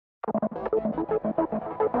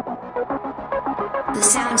The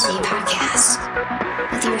Sound G Podcast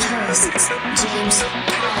with your hosts, James,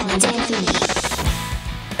 Colin, and Anthony.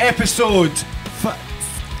 Episode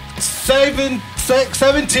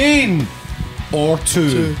 17 or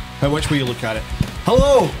 2. Which way you look at it.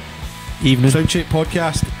 Hello! Evening. Soundcheck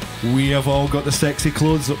Podcast. We have all got the sexy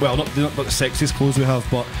clothes. Well, not the sexiest clothes we have,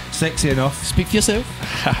 but sexy enough. Speak for yourself.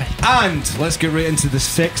 And let's get right into the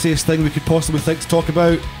sexiest thing we could possibly think to talk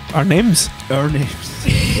about. Our names.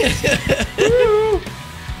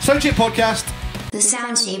 Soundcheck Podcast. The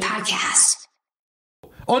Sound G Podcast.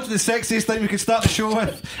 On to the sexiest thing we could start the show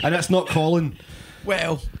with, and that's not Colin.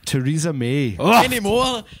 Well, Theresa May.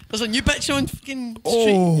 anymore. There's a new bitch on fucking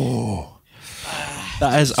street. Oh.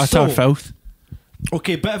 That is utter filth.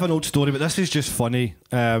 Okay, bit of an old story, but this is just funny.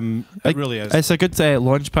 It really is. It's a good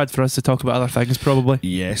launch pad for us to talk about other things, probably.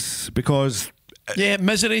 Yes, because Yeah,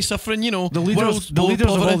 misery, suffering, you know. the leaders of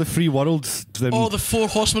all the free worlds, all the four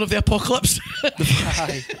horsemen of the apocalypse.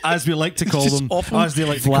 as we like to call It's just them, awful. as they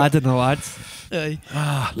like to Vlad and the lads. Aye.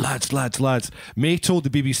 lads. May told the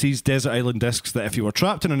BBC's Desert Island Discs that if you were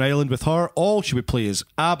trapped on an island with her, all she would play is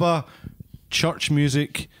ABBA, church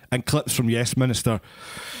music, and clips from Yes Minister.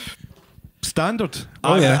 Standard.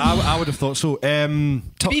 Oh, yeah. I would have thought so.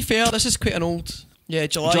 To be fair, this is quite an old... Yeah,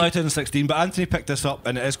 July. July 2016, but Anthony picked this up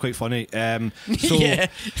and it is quite funny. So yeah.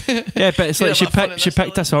 Yeah, but it's Yeah, like she but fun in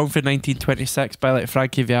picked this, a song for 1926 by like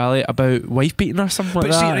Frankie Valli about wife beating or something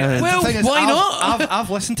like But see, that. the Well, thing is, why not? I've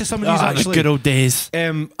listened to some of these the actually. good old days.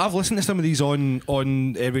 I've listened to some of these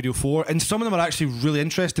on Radio 4, and some of them are actually really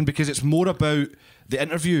interesting because it's more about the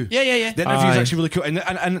interview. Yeah. The interview is Aye. actually really cool, and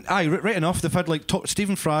aye, right enough. They've had like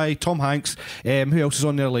Stephen Fry, Tom Hanks. Who else is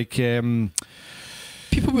on there? Like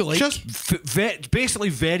People we like. just basically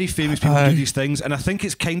very famous people Aye. do these things, and I think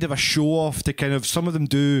it's kind of a show off to kind of some of them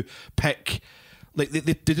do pick. Like they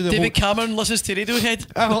do the David whole, Cameron listens to Radiohead.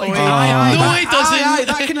 Aye, No, he that- doesn't. Aye,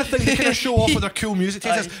 that kind of thing. They kind of show off with their cool music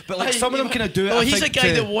tastes, but like some of them kind of do it. Oh, I he's think, a guy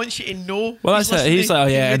to- that wants you to know. Well, that's it. listening He's to like,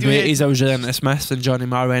 oh yeah, in the Radiohead. 80s I was really into the Smiths, and Johnny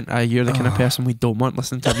Marr went, you're the kind of person we don't want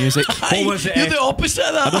listening to music. Aye, What was it, You're the opposite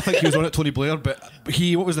of that. I don't think he was on it, Tony Blair, but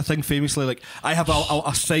what was the thing famously? Like, I have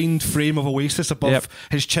a signed frame of Oasis above Yep.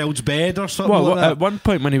 his child's bed or something Well, like that. at one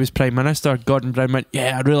point when he was Prime Minister, Gordon Brown went,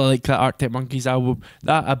 yeah, I really like that Arctic Monkeys album.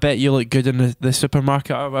 That I bet you look good in the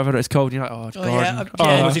supermarket or whatever it's called. And you're like, oh, Gordon. yeah, Oh,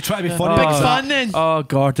 yeah. was he trying to be funny? Big Was fan that- then. Oh,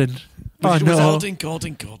 Gordon. Oh, Was- no.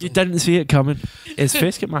 Gordon. You didn't see it coming. His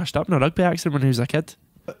face got mashed up in a rugby accident when he was a kid.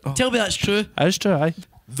 Tell me that's true. That is true, aye.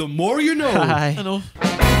 The more you know. I Aye. know.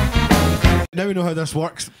 Now we know how this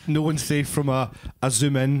works. No one's safe from a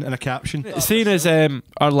zoom in and a caption. Seeing as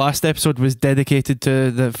our last episode was dedicated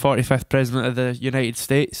to the 45th President of the United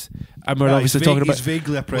States, and we're obviously talking about... He's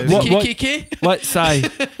vaguely a The president. What-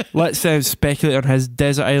 KKK. Let's speculate on his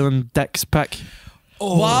Desert Island Dicks pick.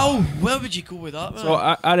 Wow, where would you go with that, man? So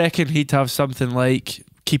I reckon he'd have something like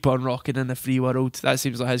Keep On Rocking in the Free World. That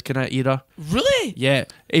seems like his kind of era. Really? Yeah,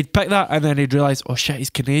 he'd pick that and then he'd realise, oh shit, he's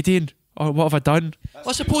Canadian. Oh, what have I done?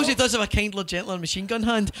 I suppose he does have a kindler, gentler machine gun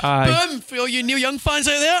hand. Aye. Boom! For all you Neil Young fans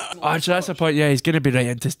out there. Oh, so that's the point. Yeah, he's going to be right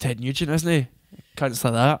into Ted Nugent, isn't he? Cunts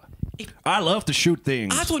like that. I love to shoot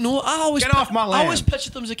things. I don't know. Get off my I land. always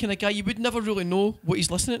pictured him as a kind of guy you would never really know what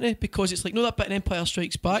he's listening to, because it's like, no, that bit in Empire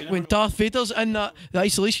Strikes Back when Darth Vader's in the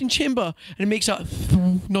isolation chamber and it makes that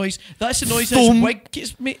noise. That's the noise that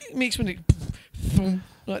his wig makes when it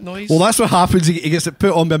that noise. Well, that's what happens. He gets it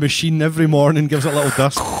put on by a machine every morning, gives it a little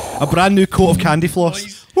dust. A brand new coat of candy floss.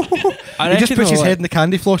 Noise. I He just reckon puts his he'll, head in the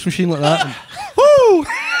candy floss machine like that. and- Woo!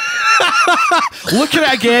 Look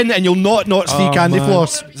at it again and you'll not see Oh, candy man.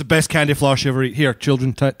 floss. It's the best candy floss you ever eat. Here,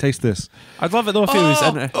 children, taste this. I'd love it though if he was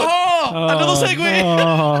in it. Another segue.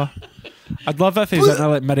 Oh. I'd love it if he was in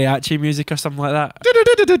like mariachi music or something like that.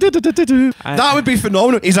 That would be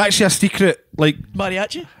phenomenal. He's actually a secret, like,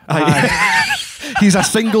 Mariachi. he's a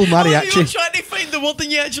single Oh, you're mariachi. trying to find the word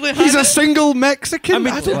and you actually have He's a it. single Mexican. I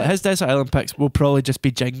mean, I don't- like, his Desert Island picks will probably just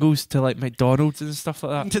be jingles to like McDonald's and stuff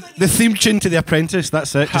like that. the theme tune to The Apprentice.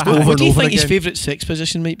 That's it. Just over What and do you over think his again. favourite sex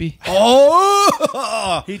position might be?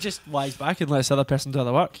 Oh! He just lies back and lets the other person do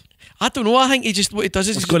the work. I don't know. I think he just what he does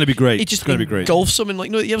is It's going to be great. he just It's going to be great. engulfs them and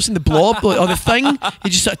like, no, you ever seen the Blob like, or the Thing? He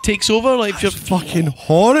just sort of takes over like if you're Fucking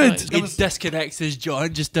horrid. He disconnects his jaw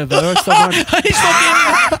and just devours someone. He's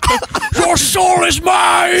fucking, Your soul is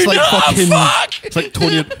mine. It's like fucking. fuck! It's like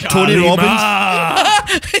Tony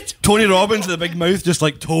Robbins. Tony Robbins with a big mouth, just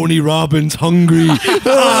like Tony Robbins, hungry.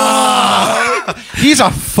 He's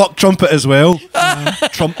a fuck trumpet as well.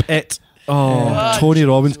 Trumpet. Oh, Tony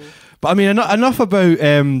Robbins. But I mean, enough about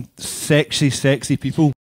sexy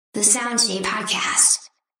people. The Sound G Podcast.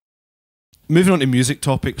 moving on to music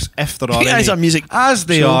topics, if there are Yeah, any. it's a music as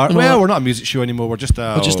they show, are. you know Well, what? we're not a music show anymore. We're just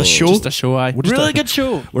a. We're just a show. Just a show, aye. We're just Really a- good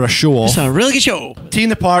show. We're a show off. It's a really good show. T in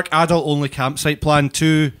the Park adult only campsite plan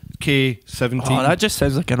 2K17. Oh, that just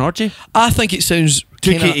sounds like an orgy. I think it sounds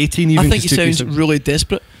 2K18 kinda, even, I think it 'cause sounds 2K7. really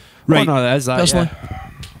desperate. Right. Oh, no, that is that. Personally, Yeah.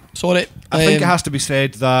 sorry. I think it has to be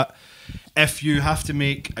said that if you have to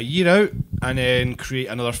make a year out and then create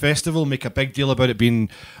another festival, make a big deal about it being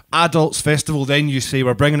adults festival, then you say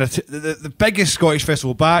we're bringing the biggest Scottish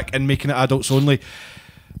festival back and making it adults only.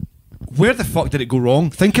 Where the fuck did it go wrong?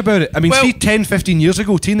 Think about it. I mean, Well- see, 10, 15 years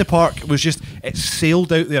ago, T in the Park was just, it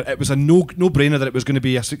sailed out there. It was a no-brainer that it was going to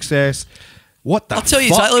be a success. What the I'll tell you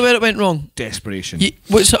fuck? exactly where it went wrong. Desperation.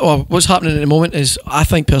 What's happening at the moment is, I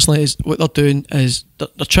think personally, is what they're doing is they're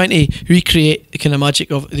trying to recreate the kind of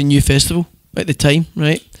magic of the new festival at the time,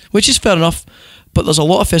 right? Which is fair enough, but there's a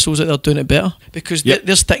lot of festivals that they're doing it better because Yep.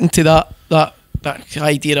 they're sticking to that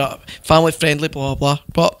idea of family friendly, blah blah blah.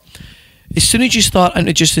 But as soon as you start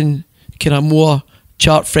introducing kind of more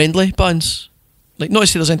chart friendly bands, like not to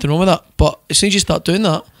say there's anything wrong with that, but as soon as you start doing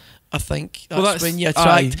that, I think that's when you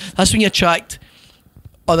attract. That's when you attract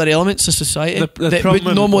other elements of society The that problem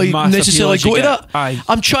would normally with mass necessarily appeal go is to you that. get- aye.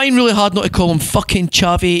 I'm trying really hard not to call them fucking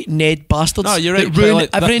chavvy Ned bastards. No, you're that right, ruin but, like,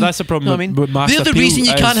 everything. that's the problem You know what I mean? with mass They're the appeal reason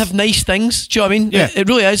you can't is- have nice things. Do you know what I mean? Yeah. It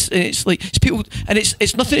really is. And it's like it's people, and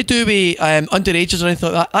it's nothing to do with underages or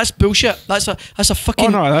anything like that. That's bullshit. That's a fucking Oh,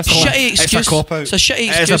 no, that's not- shitty It's a excuse. cop-out. It's a shitty It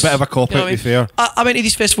excuse. is a bit of a cop-out, You know what to be fair. I went to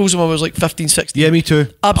these festivals when I was like 15, 16. Yeah, me too.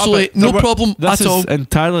 Absolutely Oh, but no there problem This at is all.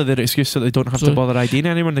 entirely their excuse so they don't have to Sorry. bother IDing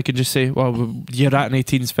anyone. They can just say, well, you're at an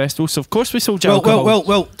 18s festival, so of course we sold you alcohol.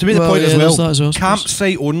 Well, to make the Well, point yeah, as there's well, that as well, I suppose.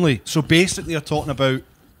 campsite only. So basically, they're talking about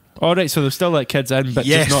All right, so they'll still let kids in, but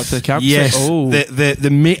just not to the campsite. Yes, Oh,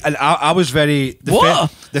 and I was very.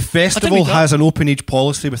 What? The festival read that. has an open age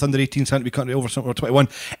policy with under 18 can't be cutting it over something or 21.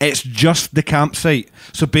 It's just the campsite.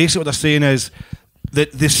 So basically, what they're saying is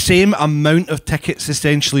that the same amount of tickets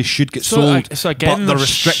essentially should get sold, so again, but they're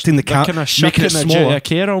restricting the kind camp, of making it a duty smaller. of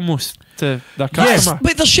care almost to their Yes. customer.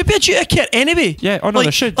 But there should be a duty of care anyway. Yeah, oh no, like,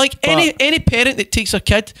 there should. Like but- any parent that takes their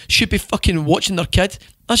kid should be fucking watching their kid.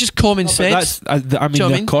 That's just common but sense. that's, I Do you know mean, what I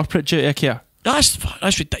the mean? corporate duty of care. That's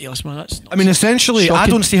ridiculous, man. That's I mean, essentially, I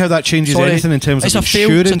Shocking. don't see how that changes Sorry. anything in terms it's of a fail.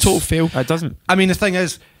 insurance. It's a total fail. It doesn't. I mean, the thing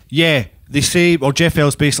is, yeah, they say, or Jeff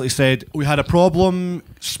Ellis basically said, we had a problem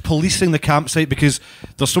policing the campsite because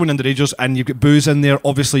there's so many underagers and you've got booze in there.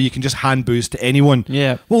 Obviously, you can just hand booze to anyone.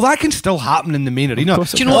 Yeah. Well, that can still happen in the main arena.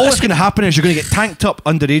 course it Do you know All what? that's going to happen is you're going to get tanked up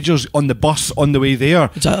underagers on the bus on the way there.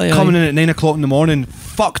 Exactly, Coming aye. in at 9 o'clock in the morning,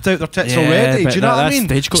 fucked out their tits Yeah, already. Do but you know what I that's mean?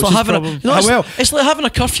 It's Stagecoach's like having problem. a, you know, Ah, well. it's like having a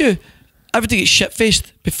curfew. Everybody gets shit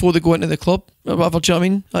faced before they go into the club or whatever. Do you know what I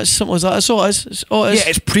mean? That's simple as that. That's all it is. It's all it is. Yeah,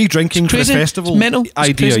 it's pre-drinking It's for the crazy. festival It's mental. It's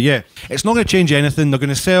idea. crazy. Yeah, it's not going to change anything. They're going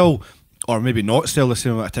to sell, or maybe not sell the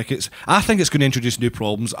same amount of tickets. I think it's going to introduce new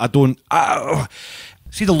problems. I don't.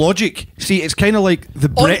 See the logic. See, it's kind of like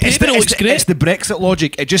the On it's, paper, it looks the, great. it's the Brexit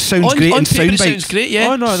logic. It just sounds on, great on in paper, sound it sounds bites. great. Yeah.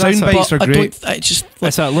 Oh, no, that's Sound a- bites are But I great. don't. It's just.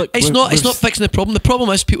 It's a look. It's not fixing the problem. The problem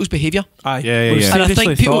is people's behaviour. Aye. Yeah, We've yeah. And I seriously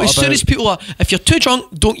think people, thought as soon about- as people are, if you're too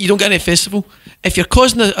drunk, you don't get any festival. If you're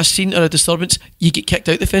causing a scene or a disturbance, you get kicked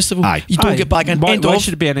out the festival. Aye. You don't Aye. get back in. Why, End why of.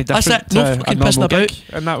 should it be any That's different it. No to fucking a pissing normal about. gig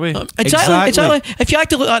in that way? Exactly. If you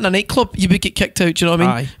acted like that in a nightclub, you would get kicked out. Do you know what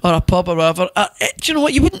I mean? Aye. Or a pub or whatever. Do you know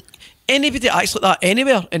what? You wouldn't. Anybody that acts like that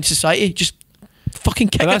anywhere in society, just fucking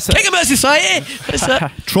kick That's him it. out of society. That's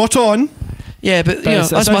it. Trot on. Yeah, but, But you know, it's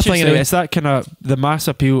that's my as you thing say, anyway. It's that kind of the mass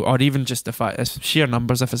appeal, or even just the fact it's sheer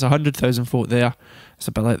numbers. If it's 100,000 folk there, it's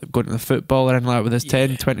a bit like going to the football or anything like that, where there's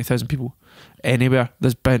 10, 20,000 people anywhere.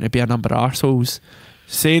 There's bound to be a number of arseholes.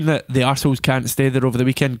 Saying that the arseholes can't stay there over the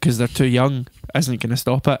weekend because they're too young isn't going to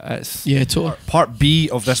stop it. It's Yeah, totally. Part B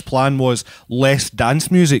of this plan was less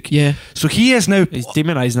dance music. Yeah. So he is now. he's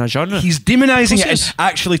demonising a genre. He's demonising Of course it he and is.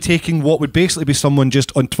 actually taking what would basically be someone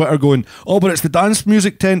just on Twitter going, oh, but it's the dance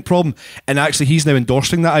music tent problem. And actually, he's now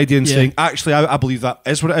endorsing that idea and Yeah. saying, actually, I believe that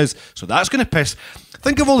is what it is. So that's going to piss.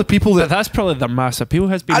 Think of all the people But that. that's probably their mass appeal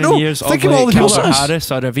has been I know. in years. Think of of all like the people- Calvert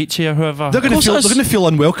Harris or Avicii or whoever. They're going to course feel. it is. They're going to feel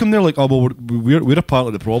unwelcome. They're like, oh well, we're a part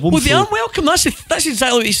of the problem. Well, they so- aren't welcome. That's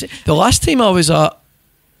exactly what he said. The last time I was at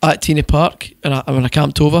Teenie Park and when I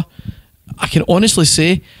camped over, I can honestly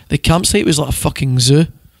say the campsite was like a fucking zoo.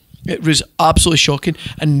 It was absolutely shocking,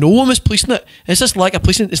 and no one was policing it. It's just lack of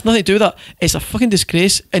policing. It's nothing to do with that. It's a fucking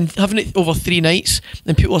disgrace, and having it over 3 nights,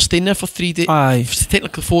 and people are staying there for 3 days, Aye.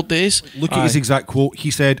 technically 4 days. Look at his exact quote.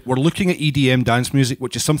 He said, "We're looking at EDM dance music,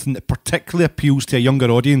 which is something that particularly appeals to a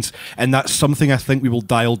younger audience, and that's something I think we will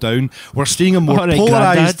dial down. We're seeing a more Alright,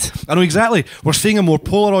 polarized. Grandad. I know exactly. We're seeing a more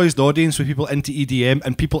polarized audience with people into EDM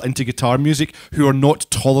and people into guitar music who are not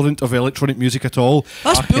tolerant of electronic music at all.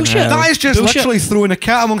 That's Fucking bullshit. hell. That is just Bullshit. literally throwing a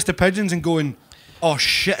cat amongst the pigeons and going, oh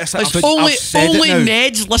shit, It's I've only said it now.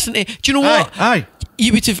 Neds listen to. Do you know what? Aye.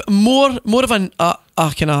 You would have more of a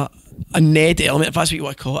kind of a Ned element, if that's what you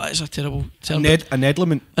want to call it. It's a terrible term. An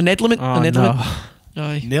element. An element. Oh, An element. no.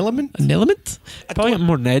 Aye. An element? An element. Probably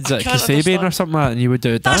more Neds I at can't Kasabian understand. or something like that than you would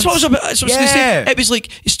do a That's dance. what I was about. That's what I was Yeah. going to say. It was like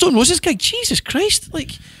Stone Roses gig. Jesus Christ!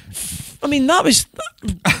 Like, I mean, that was.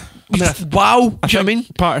 Wow. Do you know what I mean?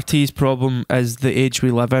 Part of T's problem is the age we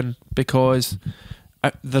live in, because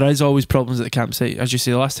there is always problems at the campsite. As you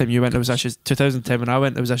say, the last time you went there was issues. 2010 when I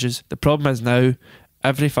went there was issues. The problem is now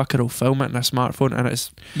every fucker will film it in a smartphone, and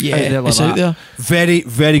it's out there like it's that. out there. Very,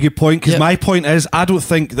 very good point. Because Yep. my point is, I don't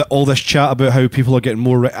think that all this chat about how people are getting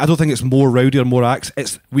more. I don't think it's more rowdy or more acts.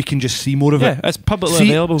 It's we can just see more of Yeah, it. it's publicly See,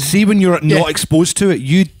 available. see when you're Yeah. not exposed to it,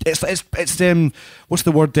 it's what's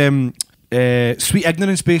the word sweet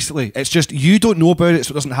ignorance. Basically, it's just you don't know about it,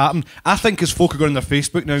 so it doesn't happen. I think as folk are going on their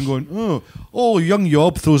Facebook now and going, oh, young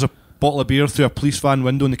yob throws a bottle of beer through a police van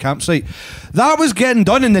window in the campsite. That was getting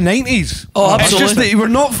done in the 90s. Oh, It's just absolutely. that we're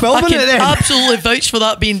not I filming can it then. absolutely vouch for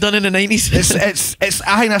that being done in the 90s. It's.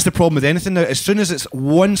 I think that's the problem with anything now. As soon as it's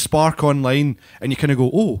one spark online, and you kind of go,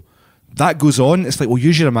 "Oh, that goes on." It's like, well,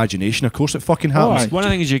 use your imagination. Of course, it fucking happens. One of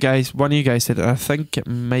the things one of you guys said, and I think it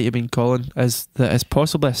might have been Colin, is that it's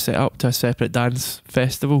possibly a set up to a separate dance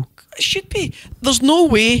festival. It should be. There's no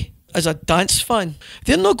way, as a dance fan,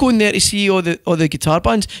 they're not going there to see all the guitar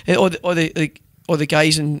bands, all the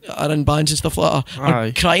guys are in bands and stuff like that are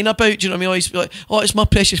Aye. crying about. Do you know what I mean? Always be like, oh, it's my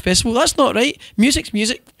precious festival. That's not right. Music's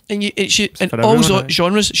music, and it should, and for all everyone, aye.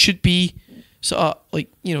 genres should be sort of like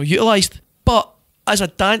utilised. But as a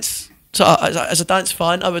dance. As a dance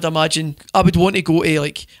fan, I would imagine I would want to go to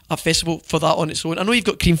like a festival for that on its own. I know you've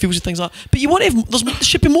got Creamfields and things like that, but you want to have, there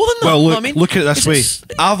should be more than that. Well, you know look, what I mean? look at it this way. It's-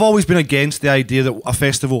 I've always been against the idea that a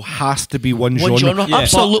festival has to be one One genre, But-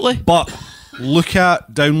 absolutely. But look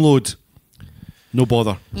at download. No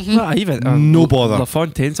bother. Not even No bother. La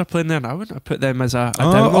Fontaine's are playing there, and I wouldn't have put them as a Oh,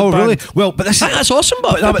 download really? band. Well, but this I is. think that's awesome,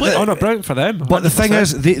 but, But- but- Oh no, brilliant for them. But the thing 100%.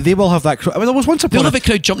 is, they will have that. I mean, there was once they'll upon have a a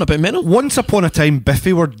crowd jumping about mental. once upon a time,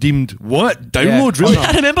 Biffy were deemed what download Yeah. really.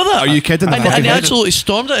 I remember that. Are you kidding? And, Fucking and they head. absolutely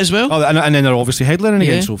stormed it as well. Oh, and then they're obviously headlining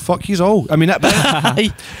again. Yeah. So fuck yous all. I mean, but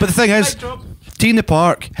Aye. the thing is, T in the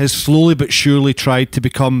Park has slowly but surely tried to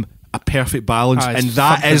become a perfect balance, Aye, it's and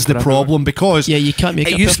that something is the for everyone. problem because Yeah, you can't make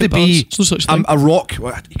it a used to perfect be balance. There's no such thing. a rock. You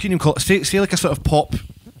couldn't even call it. Say like a sort of pop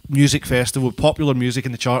music festival, popular music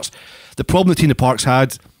in the charts. The problem that T in the Park's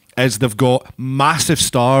had is they've got massive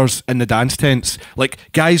stars in the dance tents, like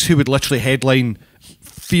guys who would literally headline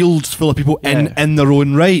fields full of people in their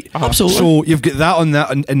own right. Absolutely. So you've got that on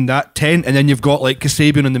that in that tent, and then you've got like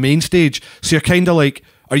Kasabian on the main stage. So you're kind of like,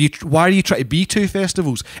 why are you trying to be two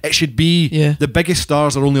festivals? It should be the biggest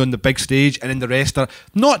stars are only on the big stage, and then the rest are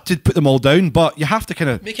not to put them all down, but you have to kind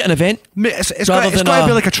of Make it an event. It's Rather got than to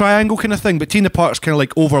be a- like a triangle kind of thing. But T in the Park's kind of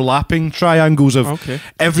like overlapping triangles of Okay.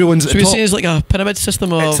 everyone's So at the we're top. saying it's like a pyramid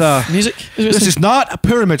system of It's a- music. This is not a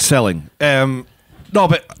pyramid selling. No,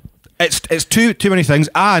 but it's too many things.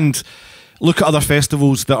 And look at other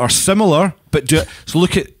festivals that are similar, but so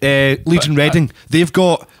look at Legion Reading. They've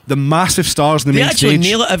got the massive stars in the They main actually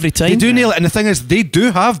stage. nail it every time. They do nail it, and the thing is, they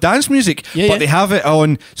do have dance music, Yeah, but yeah. they have it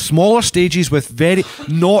on smaller stages with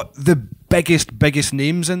not the biggest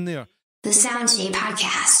names in there. The Sound Today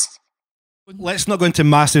podcast. Let's not go into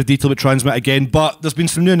massive detail with Transmit again, but there's been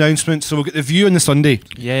some new announcements. So we've got the View on the Sunday.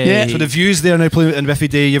 Yeah. So the View's there now playing in Biffy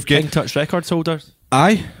Day. You've King got Touch Records holders.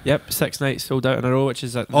 aye. Yep, 6 nights sold out in a row, which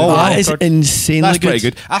is Oh, That is record. insanely That's pretty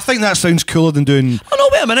good. I think that sounds cooler than doing Oh no,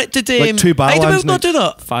 wait a minute. Did Like two Badlands Idlewild not do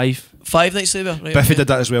that? 5. 5 nights later. Right, Biffy okay. did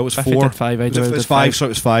that as well. It was Biffy 4. did 5, It Idlewild was did 5, 5. so it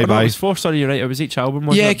was 5. Oh, no, aye. it was 4, sorry, you're right. It was each album,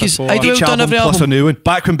 wasn't Yeah, it? 'cause before? Idlewild Each done album every plus album. a new one.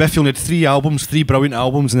 Back when Biffy only had 3 albums, 3 brilliant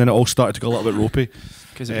albums, and then it all started to go a little bit ropey.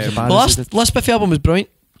 'Cause it was a The band last Biffy album was brilliant.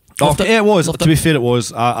 Oh, Loved it. yeah, it was. Loved To be fair, it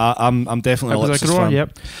was. I'm definitely It a was a Lipsis grower, fan.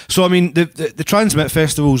 yep. So I mean, the Transmit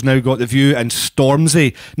Festival's now got the View and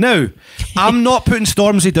Stormzy. Now, I'm not putting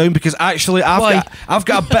Stormzy down because actually Why? I've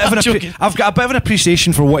got a bit of I'm joking. I've got a bit of an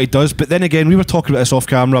appreciation for what he does. But then again, we were talking about this off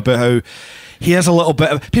camera about how he is a little bit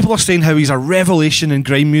of, people are saying how he's a revelation in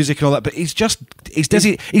grime music and all that, but he's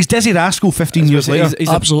Dizzy Rascal 15 years later.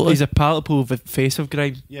 Absolutely. He's a palatable face of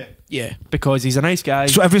grime. Yeah. Because he's a nice guy.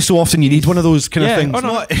 So every so often you need one of those kind Yeah, of things. oh,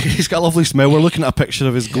 no. He's got a lovely smell. We're looking at a picture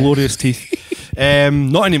of his glorious teeth.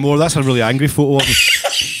 Not anymore. That's a really angry photo of him.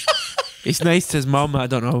 He's nice to his mum. I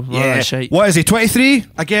don't know. Yeah. That shite. What is he? 23?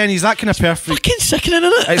 Again, he's that kind of perfect. Fucking sickening,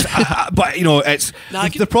 isn't it? But you know, it's Nah,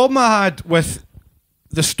 the problem I had with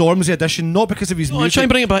the Stormzy edition, not because of his I'm music. trying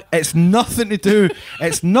to bring it back. It's nothing to do.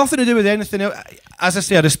 It's nothing to do with anything else. As I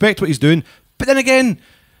say, I respect what he's doing, but then again,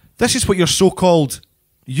 this is what your so-called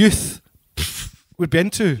youth would be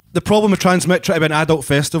into. The problem with Transmit trying to be an adult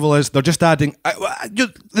festival is they're just adding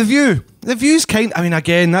the view's kind. I mean,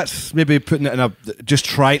 again, that's maybe putting it in a just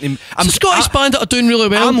trying to. It's a Scottish band that are doing really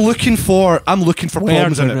well. I'm looking for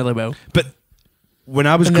problems in it. Really well. But when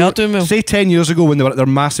I was And they are doing well. say 10 years ago when they were at their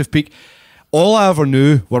massive peak, all I ever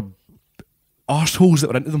knew were arseholes that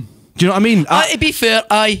were into them. Do you know what I mean? To be fair,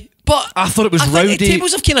 but I thought it was I think rowdy. the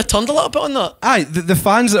tables have kind of turned a little bit on that. The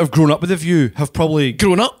fans that have grown up with The View have probably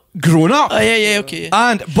Grown up. Yeah, okay.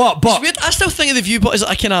 And but It's weird. I still think of The View, but is it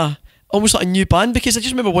a kind of almost like a new band? Because I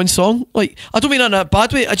just remember one song. Like, I don't mean that in a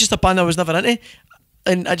bad way. I just a band I was never into,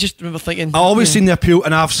 and I just remember thinking. I always seen the appeal,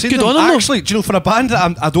 and I've seen Good them on 'em, though. actually. Do you know, for a band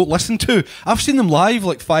that I don't listen to, I've seen them live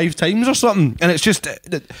like 5 times or something, and it's just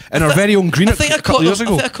in our very own green I a think I couple caught of years them.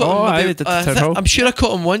 ago. I think I caught Oh, them. aye, maybe- they did the Town Hall. I'm sure I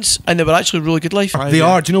caught them once, and they were actually really good live. They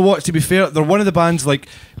are. Do you know what? To be fair, they're one of the bands like.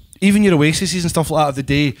 Even your Oasis and stuff like that of the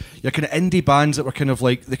day, your kind of indie bands that were kind of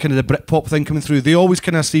like the Britpop thing coming through, they always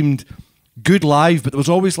kind of seemed good live, but there was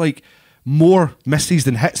always like more misses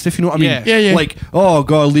than hits, if you know what I mean. Yeah. Like, oh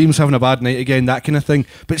god, Liam's having a bad night again, that kind of thing.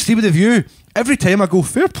 But see, with The View, every time I go,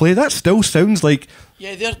 fair play, that still sounds like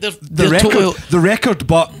Yeah, they're the record,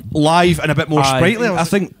 but live and a bit more Aye. sprightly. I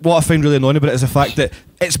think what I find really annoying about it is the fact that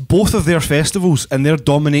it's both of their festivals and they're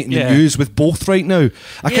dominating Yeah. the news with both right now.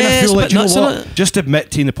 I kind Yeah, of it's feel a like, bit do you know nuts, what? isn't it? Just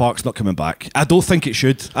admit Tina Park's not coming back. I don't think it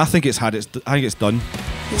should. I think it's I think it's done.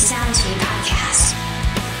 The Sound Tree Podcast.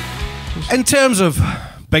 In terms of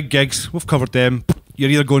big gigs, we've covered them. You're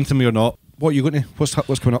either going to me or not. What are you going to? What's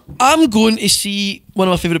coming up? I'm going to see one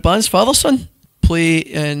of my favourite bands, Father Son, play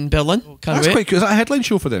in Berlin. Can't That's wait. quite cool. Is that a headline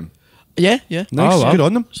show for them? Yeah. Nice. Oh, wow. Good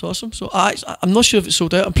on them. It's awesome. So I'm not sure if it's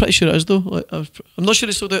sold out. I'm pretty sure it is though. Like, I'm not sure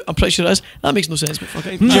it's sold out. I'm pretty sure it is. That makes no sense. But fuck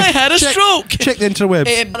it. I had a stroke. Check the interwebs.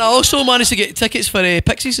 And I also managed to get tickets for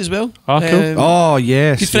Pixies as well. Oh, cool. Oh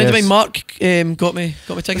yes. Good friend of yes. mine, Mark, got me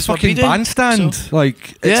tickets for Fucking B-Day. bandstand. So,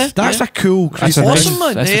 Like, Yeah, that's yeah. a cool. That's crazy a awesome, thing.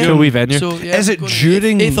 man. That's Yeah. a cool wee venue. So, yeah, Is it going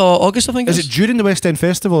during- 8th of August? I think. Is it during the West End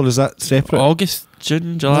Festival or is that separate? August,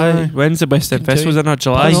 June, July. Aye. When's the West End Couldn't Festival? Is tell it not I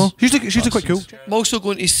July? don't know. It's usually quite cool. I'm also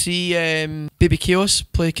going to see Baby Chaos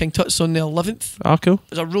play King Tut's on the 11th. Oh, cool.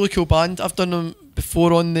 It's a really cool band. I've done them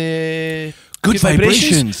before on the Good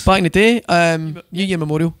Vibrations. back in the day. New Year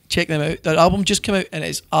Memorial. Check them out. Their album just came out and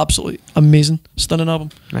it's absolutely amazing. Stunning album.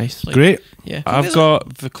 Nice. Like, Great. Yeah. I've got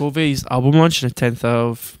Vicovi's album launch on the 10th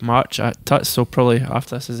of March at Tuts, so probably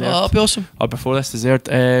after this is Oh, aired. that'll be awesome. Or before this is aired.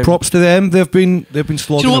 Props to them. They've been Do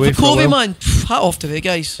slogging you know what, away for a Vicovi, while. man? Hat off to the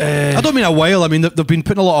guys. I don't mean a while. I mean they've been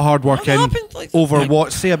putting a lot of hard work What in happened? Like, over like,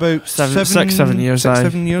 what? Say about 7 years. Aye.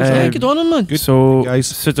 7 years. Yeah, aye. Yeah, good on them, man. Good So, guys.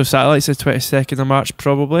 Pseudo Satellites is 22nd of March,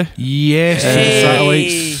 probably. Yes. Hey.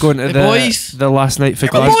 Satellites going to The the boys. the last night for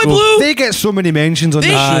My boy Glasgow. Blue. They get so many mentions on They,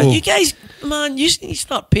 this show. you guys, man, you need to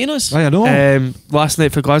start paying us. I know. Last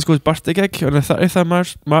night for Glasgow's birthday gig on the 30th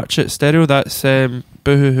of March at Stereo. That's Boo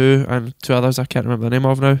Hoo Hoo and 2 others I can't remember the name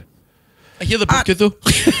of now. I hear they're both good though.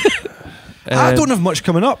 I don't have much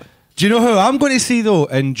coming up. Do you know who I'm going to see though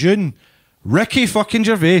in June? Ricky fucking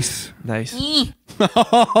Gervais. Nice.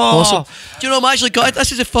 Awesome. Do you know, I'm actually got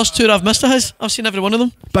this is the first tour I've missed of his. I've seen every one of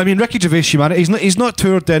them. But I mean, Ricky Gervais, humanity. He's not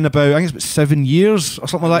toured in about, I think it's about 7 years or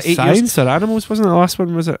something like that. 8 years. Science or Animals wasn't it the last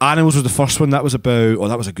one? Was it? Animals was the first one. That was about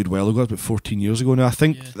that was a good while ago. That was about 14 years ago now. I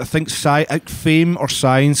think Fame or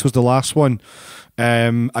Science was the last one.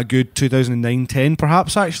 A good 2009-10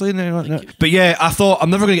 perhaps actually. But yeah, I thought I'm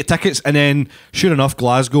never going to get tickets, and then sure enough,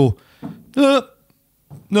 Glasgow.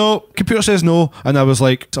 No, computer says no, and I was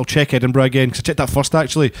like, I'll check Edinburgh again because I checked that first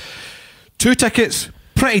actually. 2 tickets.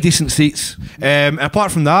 Pretty decent seats.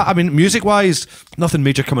 Apart from that, I mean, music-wise, nothing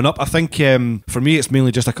major coming up. I think for me, it's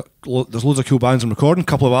mainly just there's loads of cool bands I'm recording, a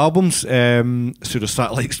couple of albums. Pseudo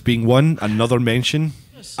Satellites being one, another mention,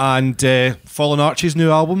 and Fallen Arches'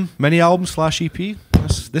 new album, mini album / EP.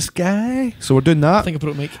 This guy. So we're doing I that. think I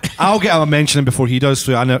broke Mike. I'll get him a mention before he does,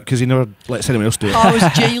 so I know because he never lets anyone else do it. I was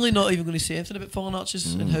genuinely not even going to say anything about Fallen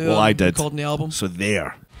Arches and how Well, I'm I did. recording the album. So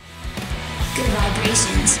there. Good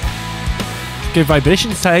vibrations. Good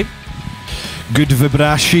vibrations time. Good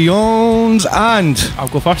Vibrations, and I'll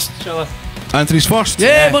go first, shall I? Anthony's first.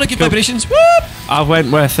 Yeah, I'm on a good vibrations. Whoop! I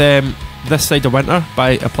went with This Side of Winter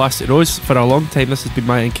by A Plastic Rose. For a long time, this has been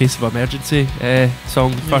my In Case of Emergency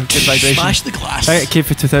song for Good Vibrations. Smash the glass. I think it came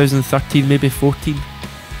for 2013, maybe 14.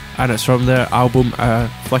 And it's from their album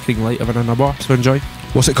Flickering Light of an Inner War. So enjoy.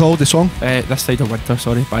 What's it called, the song? This Side of Winter,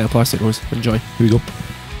 sorry, by A Plastic Rose. Enjoy. Here we go.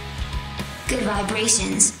 Good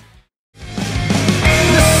vibrations.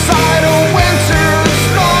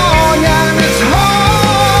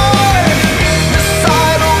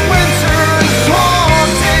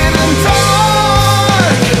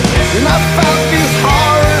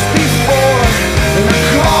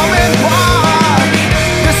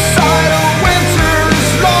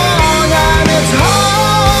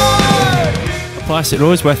 Plastic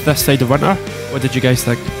Rose with This Side of Winter. What did you guys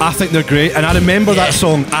think? I think they're great, and I remember that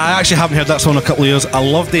song. I actually haven't heard that song in a couple of years. I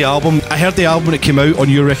love the album. I heard the album when it came out on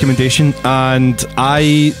your recommendation, and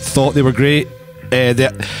I thought they were great.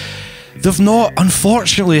 They've not,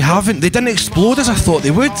 unfortunately, they didn't explode as I thought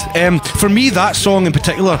they would. For me, that song in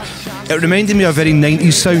particular, it reminded me of a very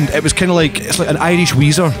 90s sound. It was kind of like, it's like an Irish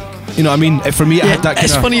Weezer. You know what I mean? For me, it had that kind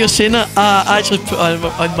It's funny you're saying that. I actually put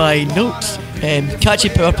on my notes, catchy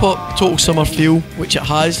power pop, total summer feel, which it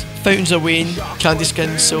has. Fountains of Wayne, Candy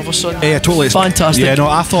Skin, Silver Sun. Yeah, totally. Fantastic. Yeah, no,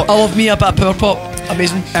 I love me a bit of power pop.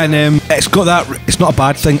 Amazing. And it's got that, it's not a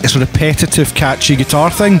bad thing, it's a repetitive, catchy guitar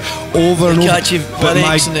thing over and over. Catchy But my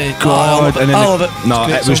lyrics and God, I love it. No, It's a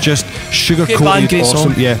great it was song. just sugar Great band, coated, great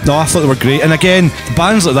awesome. song. Yeah, no, I thought they were great. And again,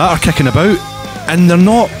 bands like that are kicking about, and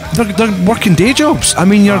they're working day jobs. I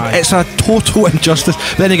mean, it's a total injustice.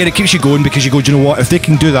 But then again, it keeps you going because you go, do you know what? If they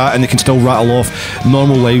can do that and they can still rattle off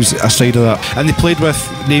normal lives aside of that, and they played with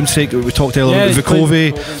Namesake, we talked earlier,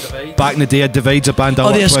 Vukovi. Back in the day, Divide's a band I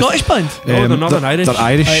worked Are they a with. Scottish band? No, they're Northern Irish. They're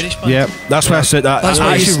Irish. Irish band. Yeah, that's why I said that. That's I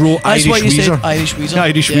why actually wrote that's Irish why you Weezer. said Irish Weezer.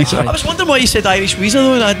 Irish Weezer. I was wondering why you said Irish Weezer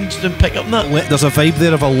though, and I didn't pick up on that. There's a vibe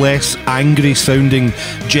there of a less angry sounding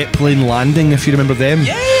Jet Plane Landing, if you remember them.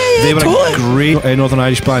 Yeah, they were totally. a great Northern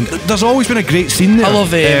Irish band. There's always been a great scene there. I love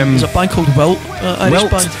there's a band called Wilt, Irish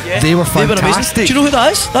Wilt, band. Yeah. they were amazing. fantastic. Do you know who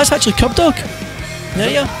that is? That's actually Cub Dog.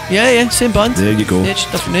 Yeah, same band. There you go. Yeah, just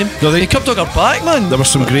different name. No, The Cub Dog are back, man. There were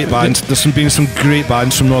some great bands. There's been some great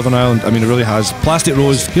bands from Northern Ireland. I mean, it really has. Plastic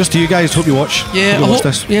Rose. Here's to you guys. Hope you watch. Yeah, hope you watch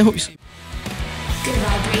this. Yeah, I hope you see. Good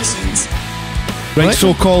vibrations. Right,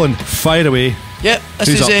 so Colin, fire away. Yeah, this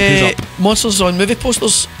Who's is up? Monsters on Movie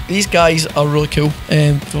Posters. These guys are really cool,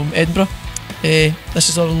 from Edinburgh. This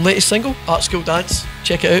is their latest single, Art School Dance.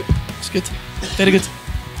 Check it out. It's good. Very good.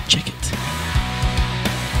 Check it.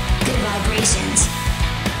 Good vibrations.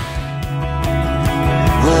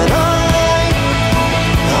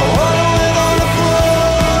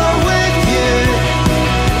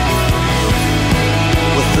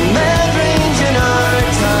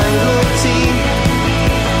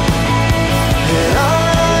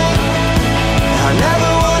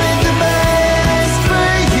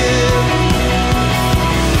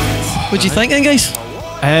 What do you think then, guys?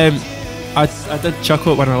 I did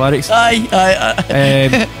chuckle at one of the lyrics. Aye.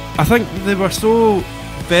 I think they were so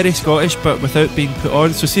very Scottish, but without being put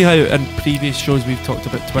on. So see how in previous shows we've talked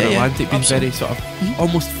about Twin Atlantic being absolutely. very sort of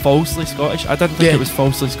almost falsely Scottish. I didn't think Yeah. it was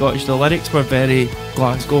falsely Scottish. The lyrics were very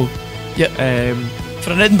Glasgow. Yeah.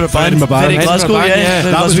 For an Edinburgh band, Edinburgh band. very Edinburgh Glasgow, band, yeah.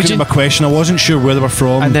 very That was going to be Glaswegian. my question. I wasn't sure where they were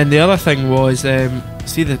from. And then the other thing was,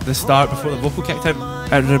 see the start before the vocal kicked in.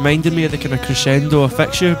 It reminded me of the kind of crescendo of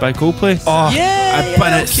Fix You by Coldplay. Oh,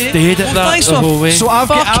 but it stayed at that thanks the for whole way. So I've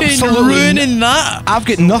got fucking absolutely ruining that. I've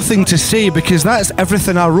got nothing to say because that's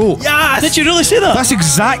everything I wrote. Did you really say that? That's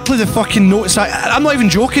exactly the fucking notes. I'm not even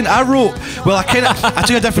joking. I wrote. Well, I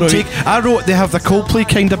took a different take. I wrote they have the Coldplay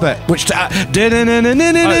kind of bit, which totally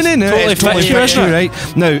totally Fix You, fits you, isn't it?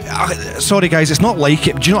 right? Now, sorry guys, it's not like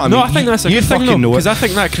it. Do you know what I mean? No, I think that's a you good thing though, fucking know because it. I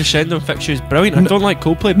think that crescendo and Fix You is brilliant. I don't like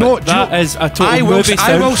Coldplay, but No, do you that know- is a total I will, movie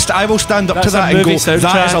I will, sound. I will stand up That's to that a and go. movie That is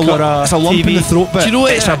soundtrack or a it's a lump in TV. the throat bit. Do you know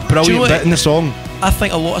what It's it- a do you brilliant know what bit it- in the song. I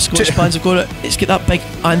think a lot of Scottish bands have got it. It's got that big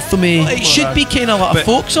anthem-y. It should be kind of like a But-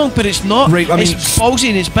 folk song, but it's not. Right, I mean, it's ballsy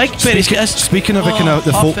and it's big, but it's got this. Speaking of it, kind of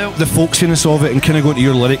the heartfelt. folksiness of it, and kind of going to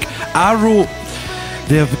your lyric, I wrote.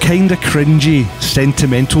 They have kind of cringy,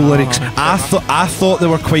 sentimental lyrics. I thought they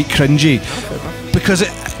were quite cringy because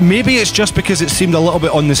maybe it's just because it seemed a little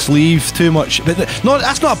bit on the sleeve too much. But no,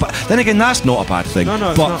 that's not. Then again, that's not a bad thing. No,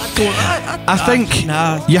 it's but not. I think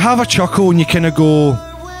Nah. you have a chuckle and you kind of go.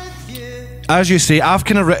 As you say, I've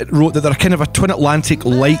kind of wrote that they're kind of a Twin Atlantic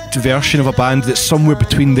light version of a band that's somewhere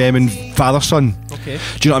between them and Father Son. Okay.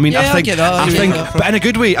 Do you know what I mean? Yeah, I get that. I I get think, that. but in a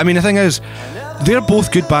good way. I mean, the thing is, they're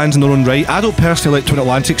both good bands in their own right. I don't personally like Twin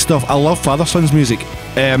Atlantic stuff. I love Father Son's music.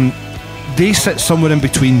 they sit somewhere in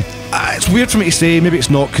between. It's weird for me to say, maybe it's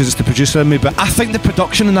not because it's the producer in me, but I think the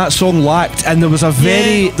production in that song lacked, and there's a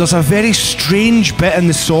very strange bit in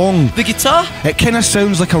the song. The guitar? It kind of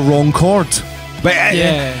sounds like a wrong chord. But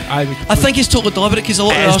I think it's totally deliberate because a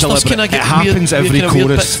lot It of is our stuff's deliberate. kind of get It happens weird, every kind of weird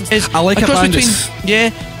chorus. bits. It's I like a a cross band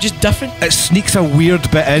between, just different. it sneaks a weird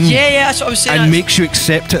bit in. Yeah, that's what I was saying. And makes you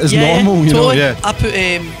accept it as yeah, normal, you totally. know. Yeah. I put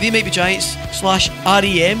They Might Be Giants /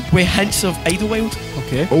 REM with hints of Idlewild.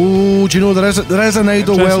 Okay. Oh, do you know there is an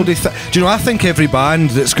Idlewild-y do you know, I think every band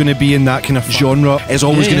that's going to be in that kind of genre is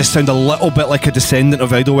always going to sound a little bit like a descendant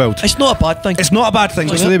of Idlewild. It's not a bad thing. It's not a bad thing.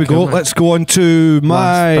 Like So there we go. Cool, Let's go on to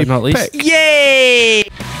my Last but not least. pick. Yay!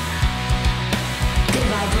 Good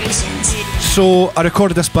vibrations. So I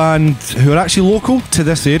recorded this band who are actually local to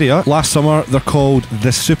this area last summer. They're called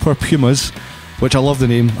the Super Pumas, which I love the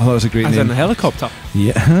name. I thought it was a great As name. in the helicopter.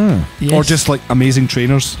 Yeah. Yes. Or just like amazing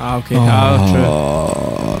trainers. Ah, okay.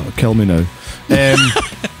 True. Kill me now.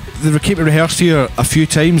 They came to rehearse here a few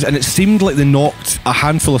times, and it seemed like they knocked a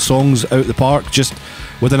handful of songs out the park just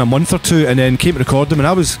within a month or two, and then came to record them. And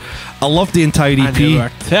I loved the entire EP. And they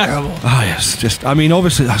were terrible. Yes, I mean,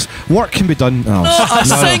 obviously, work can be done. Oh, Not a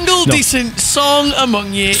no, single no. decent song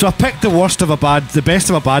among you. So I picked the best of a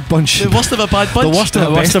bad bunch. The worst of a bad bunch. The worst of The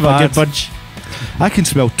a worst best of a bad. good bunch. I can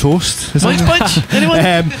smell toast. Is Munch that- bunch?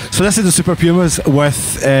 Anyone? So this is the Super Pumas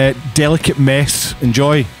with Delicate Mess.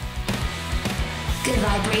 Enjoy. Good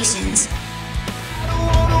vibrations.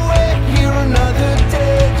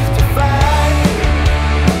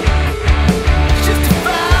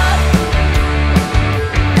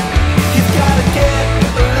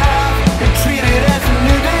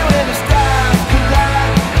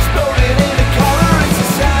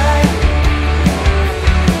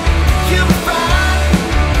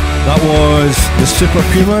 That was the Super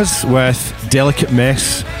Pumas with Delicate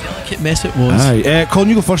Mess. Delicate mess it was. Aye. Colin,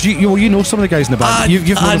 you go first. You know some of the guys in the band. You've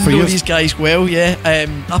known I them for know years. these guys well, yeah.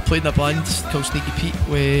 I played in a band called Sneaky Pete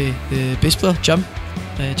with the bass player, Jim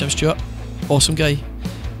Stewart. Awesome guy.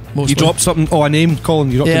 Mostly. You dropped something. Oh, a name,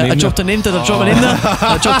 Colin. You dropped a Yeah, name. I dropped a name. Did I drop a name there?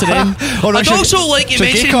 I dropped a name. Oh, no, I'd it's a- also like to it's a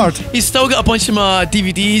gay mention card. he's still got a bunch of my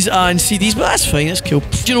DVDs and CDs, but that's fine. That's cool. Do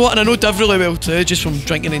you know what? And I know Div really well too, just from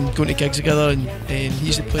drinking and going to gigs together, and he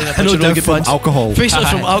used to play in a I bunch know of really Div good from bands. alcohol. Basically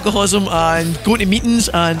from alcoholism and going to meetings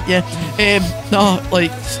and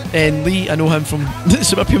and Lee, I know him from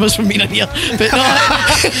Super Pumas from being in here, but no.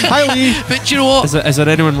 Hi, Lee. But do you know what? Is there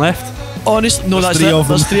anyone left? Honestly, no, There's that's three it. of them.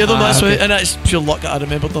 There's three of them. That's okay. right, and that's pure luck that I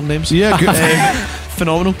remembered their names. Yeah, good.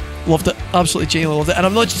 Phenomenal. Loved it. Absolutely genuinely loved it. And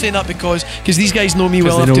I'm not just saying that because these guys know me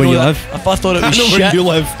well they enough know to where know you that if I thought it was I know shit, where you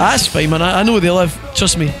live. that's fine, man. I know where they live.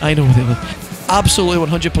 Trust me, I know where they live. Absolutely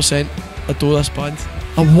 100% adore this band.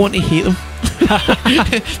 I want to hate them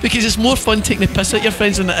because it's more fun taking the piss at your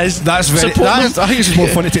friends than it is That's very. supporting That is, I think it's just more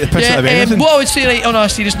fun to take the piss out of anything. what I would say, right, on a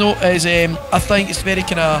serious note, is I think it's very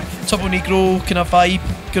kind of Turbo Negro kind of vibe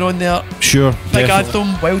going on there. Sure. Big definitely.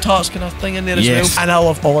 Anthem, Wild Hearts kind of thing in there Yes. as well. And I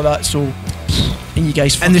love all of that, so. And you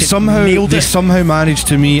guys And they fucking nailed it. somehow managed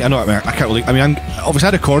to me. I know. I can't really. Obviously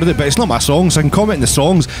I recorded it, but it's not my songs. I can comment on the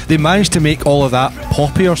songs. They managed to make all of that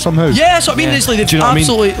poppier somehow. Yeah, that's what I mean. Yeah. It's like they've Do you know what I mean?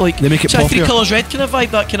 absolutely like They make it it's like poppier. Three Colours Red kind of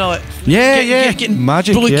vibe. That kind of like getting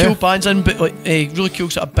Magic. really yeah. cool bands in, but like really cool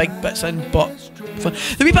sort of big bits in, but fun.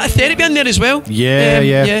 The wee bit of therapy in there as well. Yeah.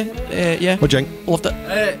 yeah. What do you think? Loved it.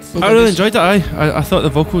 I really enjoyed it. I thought the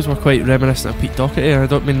vocals were quite reminiscent of Pete Doherty, and I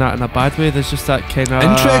don't mean that in a bad way. There's just that kind of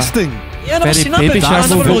Interesting. Yeah, I've never very seen that, baby but I sharp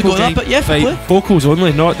never really vocal got that. But yeah, fair like, play. vocals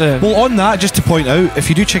only, not the. Well, on that, just to point out, if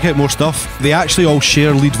you do check out more stuff, they actually all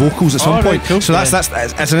share lead vocals at some Oh, right, point. cool. So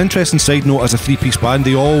that's an interesting side note as a three-piece band.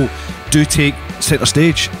 They all do take centre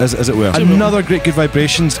stage, as it were. Another great Good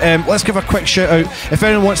Vibrations. Let's give a quick shout out. If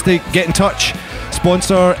anyone wants to get in touch,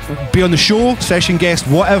 sponsor, be on the show, session guest,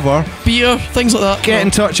 whatever, Beer, things like that. get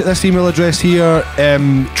in touch at this email address here.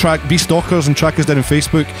 Be stalkers and track us down on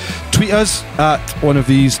Facebook. Tweet us at one of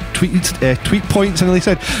these tweet points. And they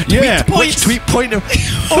said, yeah, points. which tweet point?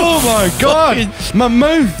 Oh my god, my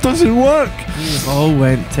mouth doesn't work. We've all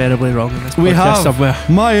went terribly wrong in this We podcast have. somewhere.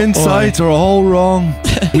 My insides are all wrong.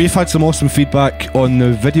 We've had some awesome feedback on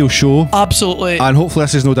the video show. Absolutely. And hopefully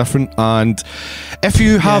this is no different. And if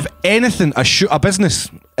you have anything, a business,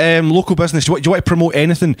 local business, do you want to promote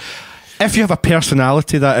anything? If you have a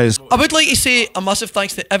personality that is, I would like to say a massive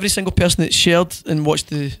thanks to every single person that shared and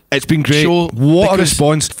watched the it's been great. show, What a because-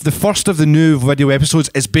 response. The first of the new video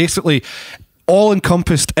episodes is basically all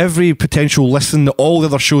encompassed every potential listen that all the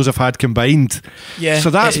other shows have had combined. Yeah, so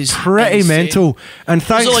that's it is pretty insane. mental. And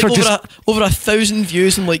thanks Was it for like just over 1,000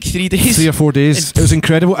 views in like 3 days? 3 or 4 days. It was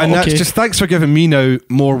incredible. And Okay. that's just thanks for giving me now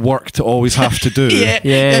more work to always have to do.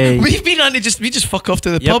 Yay. We've been on to we just fuck off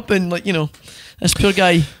to the Yep. pub and like, you know, this poor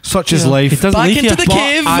guy. Such you is know, life. He doesn't Back leave into you. the But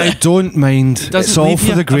cave. I don't mind. Doesn't It's all leave for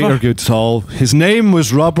you, the greater ever. good. It's all. His name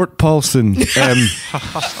was Robert Paulson.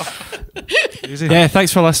 Yeah,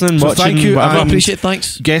 thanks for listening, So watching, thank you, whatever. I and- appreciate it,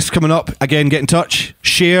 thanks. Guests coming up. Again, get in touch.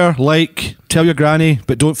 Share, like, tell your granny,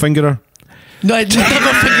 but don't finger her. No, I'd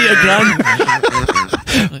never forget your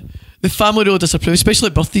gran. The family will disapprove, especially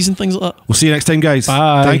at birthdays and things like that. We'll see you next time, guys.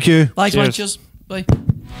 Bye. Thank you. Thanks, man. Cheers. Cheers. Bye.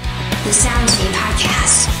 The Soundscape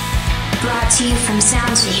Podcast. Brought to you from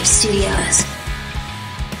Soundscape Studios.